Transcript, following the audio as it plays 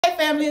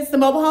family, it's the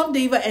Mobile Home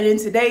Diva, and in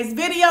today's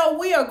video,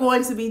 we are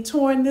going to be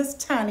touring this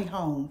tiny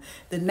home.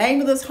 The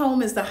name of this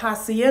home is the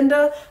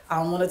Hacienda. I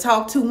don't want to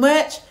talk too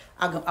much.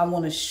 I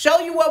want to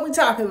show you what we're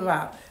talking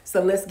about.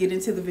 So let's get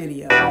into the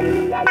video.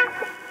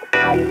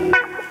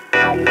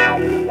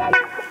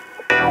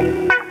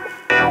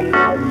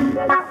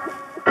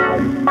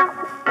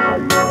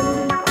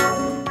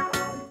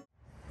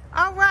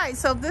 All right,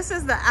 so this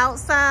is the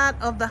outside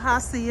of the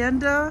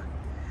Hacienda.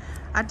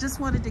 I just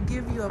wanted to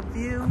give you a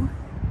view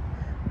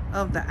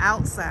of the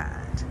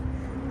outside.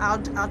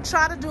 I'll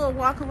try to do a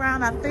walk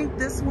around. I think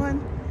this one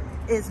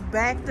is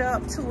backed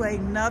up to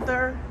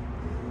another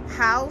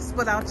house,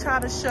 but I'll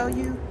try to show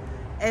you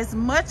as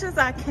much as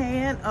I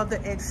can of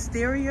the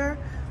exterior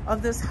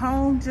of this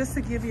home, just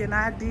to give you an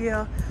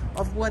idea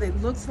of what it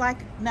looks like.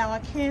 Now, I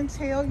can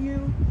tell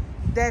you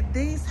that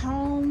these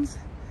homes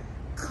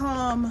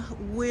come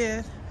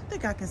with, I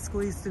think I can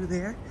squeeze through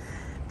there.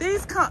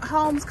 These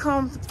homes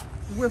come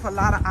with a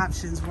lot of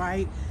options,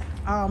 right?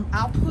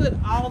 I'll put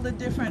all the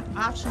different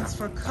options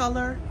for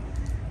color,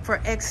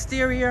 for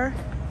exterior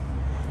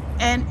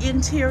and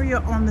interior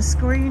on the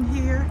screen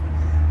here.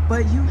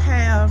 But you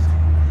have,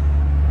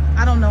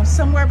 I don't know,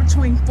 somewhere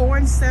between 4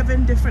 and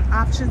 7 different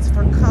options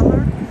for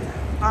color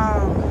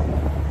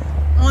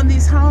on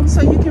these homes.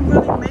 So you can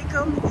really make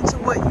them into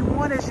what you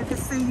want. As you can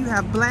see, you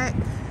have black,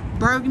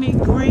 burgundy,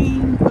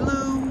 green,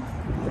 blue.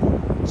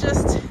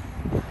 Just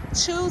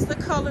choose the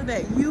color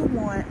that you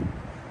want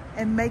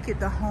and make it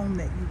the home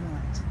that you want.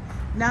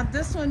 Now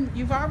this one,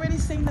 you've already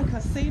seen the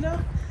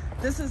casita.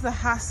 This is the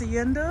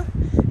Hacienda,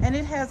 and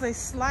it has a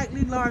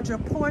slightly larger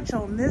porch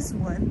on this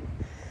one.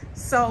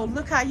 So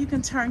look how you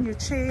can turn your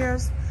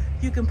chairs.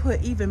 You can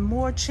put even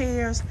more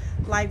chairs,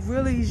 like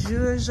really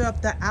zhuzh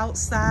up the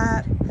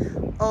outside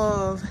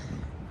of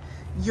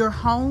your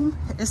home.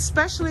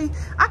 Especially,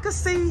 I could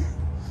see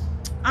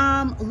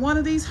one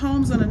of these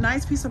homes on a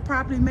nice piece of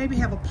property, maybe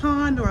have a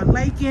pond or a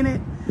lake in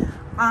it.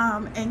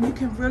 And you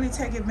can really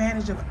take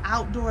advantage of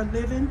outdoor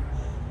living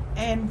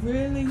and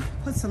really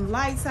put some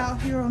lights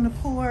out here on the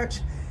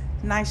porch,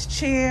 nice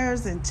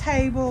chairs and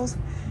tables,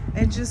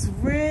 and just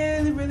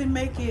really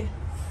make it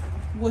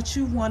what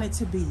you want it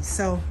to be.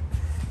 So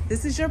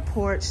this is your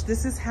porch.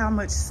 This is how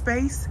much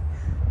space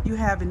you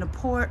have in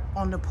the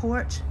on the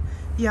porch.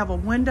 You have a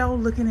window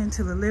looking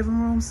into the living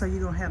room, so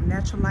you're gonna have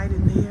natural light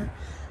in there.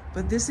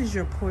 But this is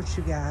your porch,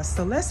 you guys.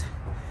 So let's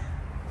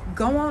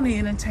go on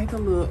in and take a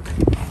look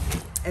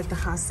at the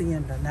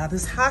Hacienda. Now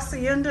this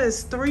Hacienda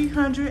is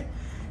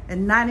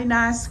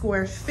 399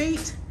 square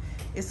feet.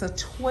 It's a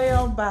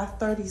 12 by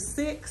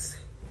 36.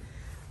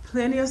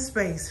 Plenty of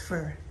space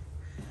for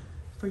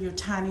your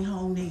tiny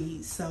home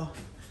needs. So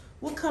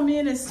we'll come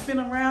in and spin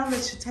around,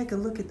 let you take a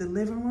look at the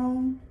living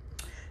room.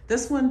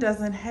 This one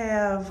doesn't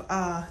have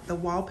the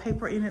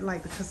wallpaper in it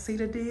like the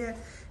casita did.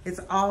 It's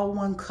all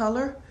one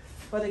color.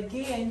 But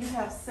again, you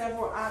have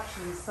several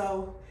options.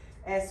 So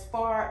as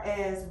far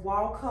as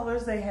wall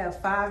colors, they have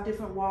 5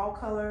 different wall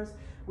colors.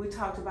 We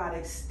talked about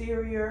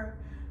exterior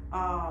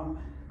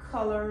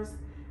colors.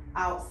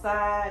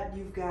 Outside,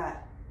 you've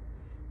got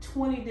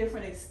 20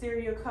 different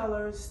exterior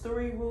colors,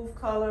 3 roof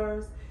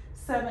colors,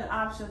 7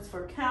 options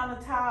for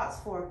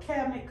countertops, for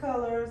cabinet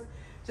colors,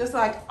 just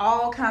like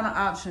all kind of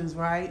options,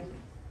 right?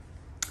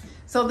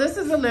 So this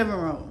is the living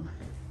room.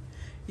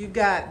 You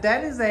got,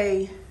 that is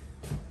a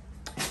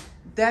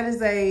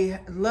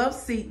love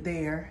seat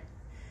there.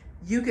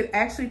 You could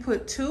actually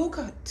put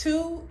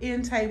two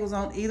end tables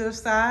on either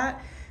side,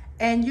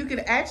 and you could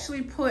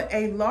actually put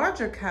a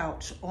larger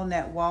couch on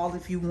that wall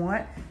if you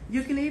want.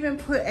 You can even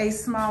put a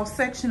small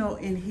sectional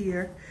in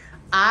here.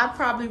 I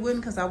probably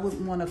wouldn't, because I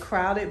wouldn't want to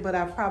crowd it, but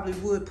I probably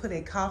would put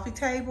a coffee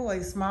table,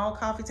 a small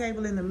coffee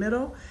table in the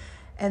middle.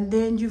 And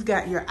then you've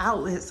got your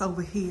outlets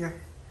over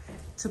here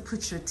to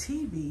put your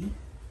TV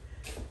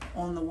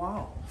on the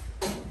wall.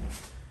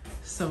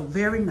 So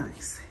very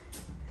nice.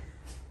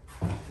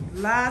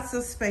 Lots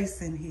of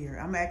space in here.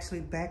 I'm actually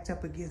backed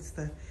up against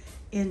the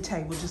end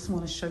table. Just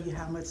want to show you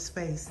how much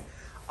space.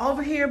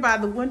 Over here by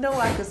the window,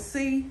 I could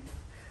see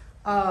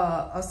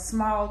a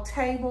small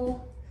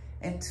table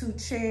and 2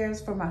 chairs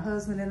for my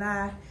husband and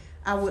I.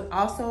 I would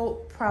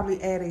also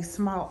probably add a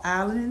small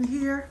island in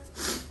here.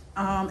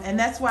 And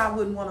that's why I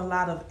wouldn't want a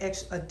lot of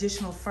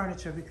additional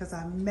furniture, because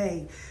I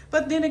may.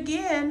 But then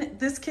again,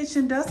 this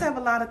kitchen does have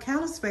a lot of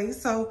counter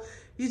space, so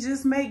you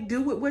just make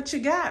do with what you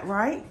got,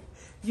 right?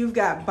 You've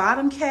got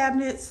bottom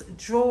cabinets,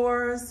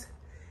 drawers.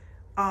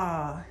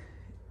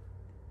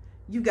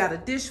 You got a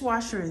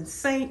dishwasher and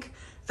sink.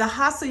 The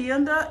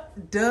Hacienda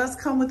does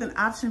come with an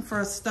option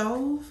for a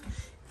stove.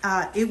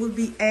 It would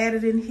be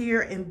added in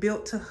here and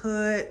built to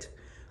hood.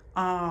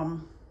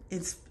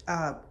 It's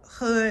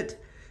hood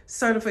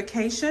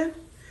certification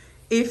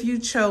if you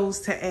chose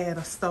to add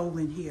a stove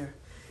in here.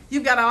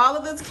 You've got all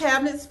of this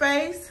cabinet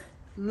space.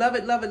 Love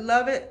it, love it,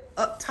 love it,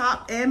 up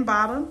top and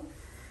bottom.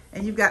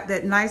 And you've got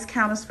that nice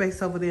counter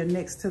space over there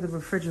next to the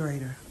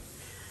refrigerator.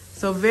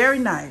 So very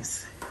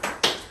nice.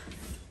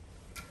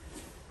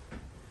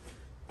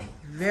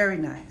 Very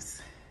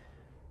nice.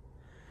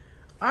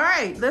 All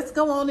right, let's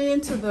go on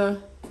into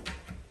the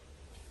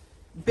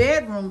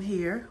bedroom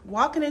here.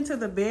 Walking into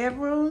the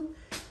bedroom,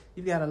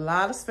 you've got a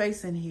lot of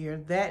space in here.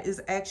 That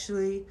is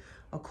actually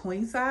a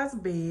queen size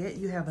bed.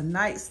 You have a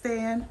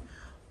nightstand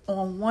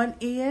on one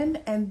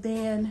end, and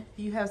then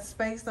you have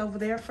space over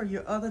there for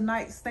your other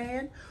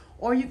nightstand,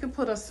 or you can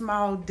put a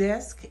small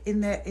desk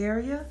in that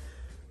area.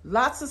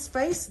 Lots of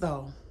space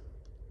though.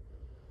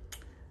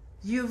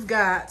 You've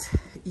got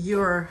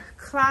your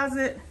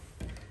closet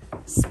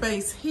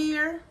space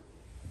here.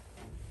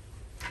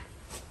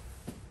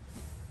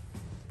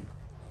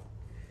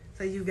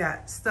 So you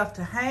got stuff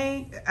to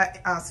hang,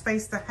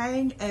 space to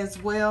hang, as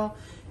well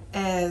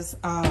as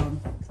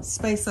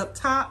space up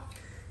top.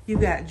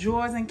 You've got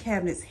drawers and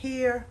cabinets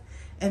here.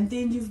 And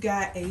then you've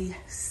got a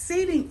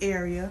seating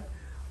area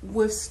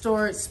with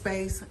storage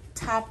space,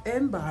 top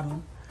and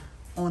bottom,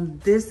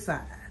 on this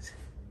side.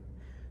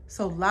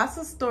 So lots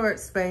of storage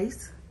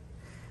space.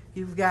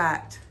 You've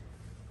got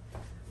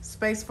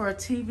space for a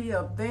TV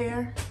up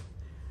there.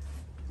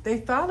 They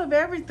thought of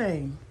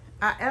everything.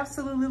 I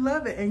absolutely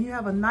love it. And you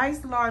have a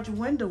nice large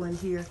window in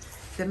here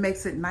that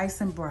makes it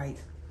nice and bright.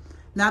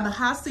 Now the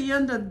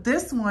Hacienda,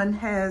 this one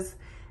has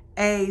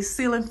a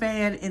ceiling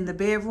fan in the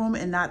bedroom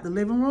and not the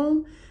living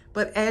room.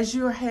 But as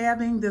you're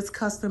having this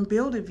custom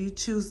build, if you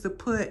choose to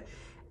put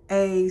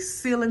a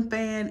ceiling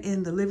fan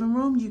in the living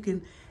room, you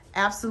can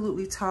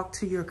absolutely talk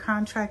to your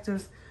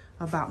contractors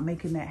about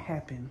making that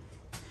happen.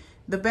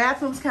 The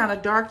bathroom's kind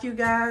of dark, you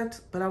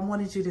guys, but I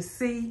wanted you to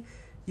see.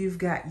 You've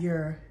got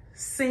your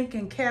sink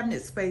and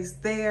cabinet space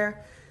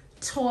there,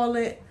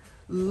 toilet,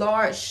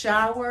 large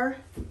shower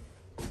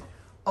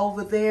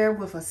over there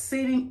with a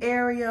seating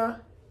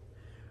area.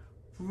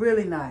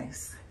 Really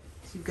nice.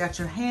 You've got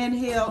your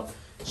handheld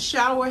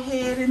shower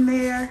head in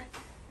there,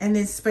 and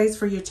then space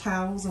for your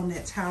towels on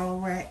that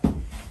towel rack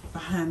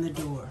behind the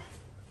door.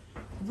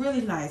 Really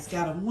nice.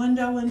 Got a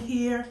window in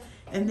here,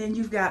 and then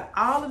you've got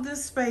all of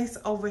this space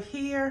over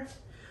here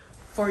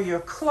for your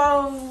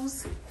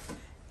clothes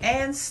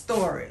and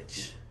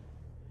storage.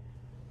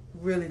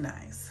 Really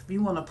nice. If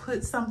you want to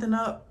put something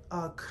up,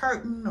 a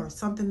curtain or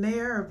something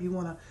there, or if you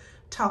want to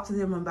talk to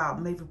them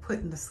about maybe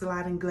putting the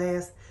sliding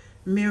glass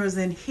mirrors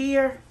in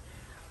here,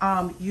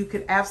 you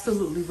could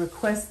absolutely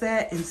request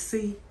that and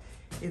see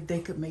if they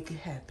could make it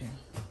happen.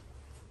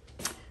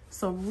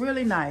 So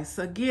really nice.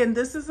 Again,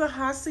 this is a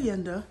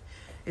Hacienda.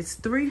 It's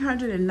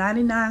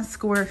 399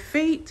 square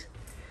feet.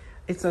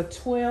 It's a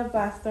 12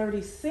 by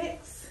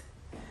 36.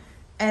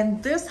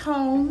 And this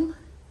home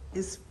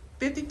is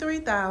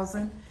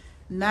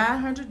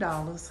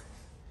 $53,900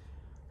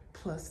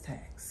 plus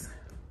tax.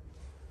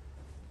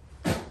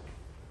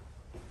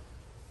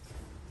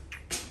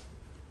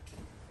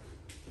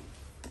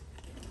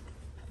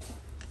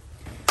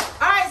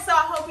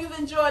 You've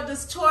enjoyed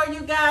this tour,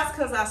 you guys,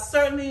 because I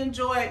certainly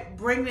enjoyed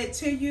bringing it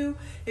to you.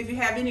 If you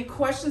have any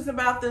questions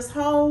about this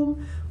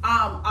home,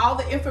 all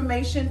the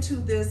information to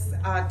this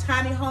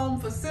tiny home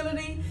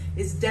facility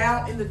is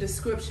down in the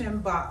description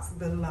box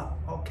below,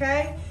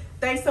 okay?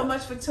 Thanks so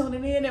much for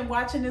tuning in and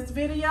watching this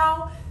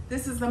video.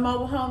 This is the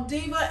Mobile Home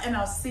Diva, and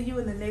I'll see you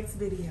in the next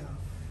video.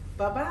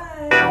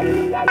 Bye-bye.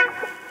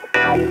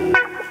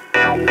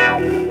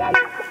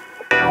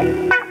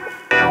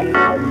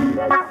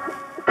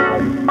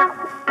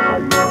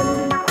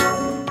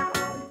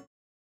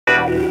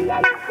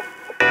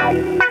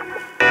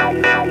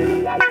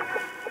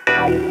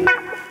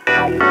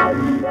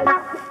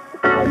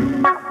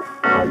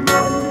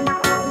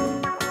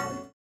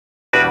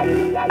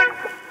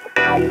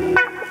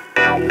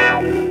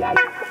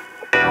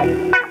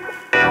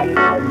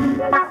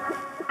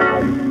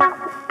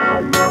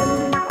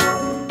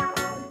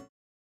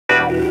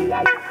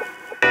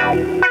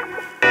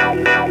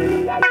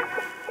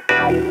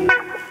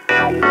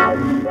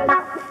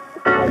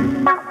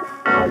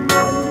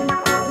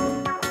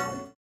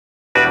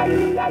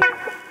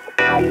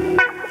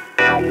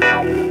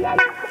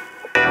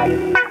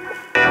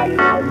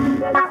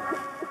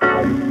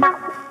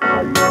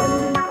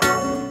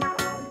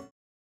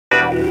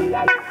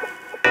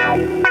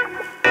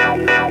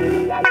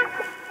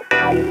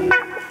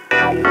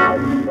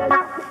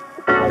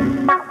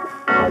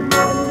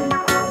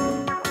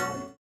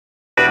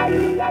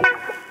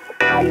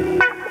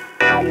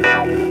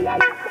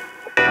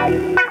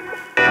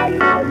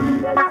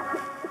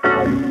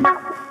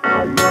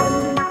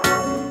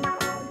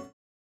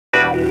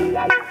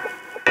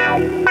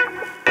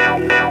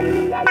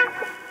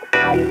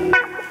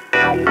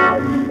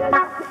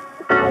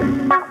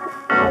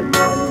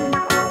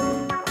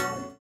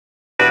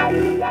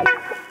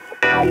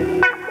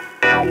 Bye.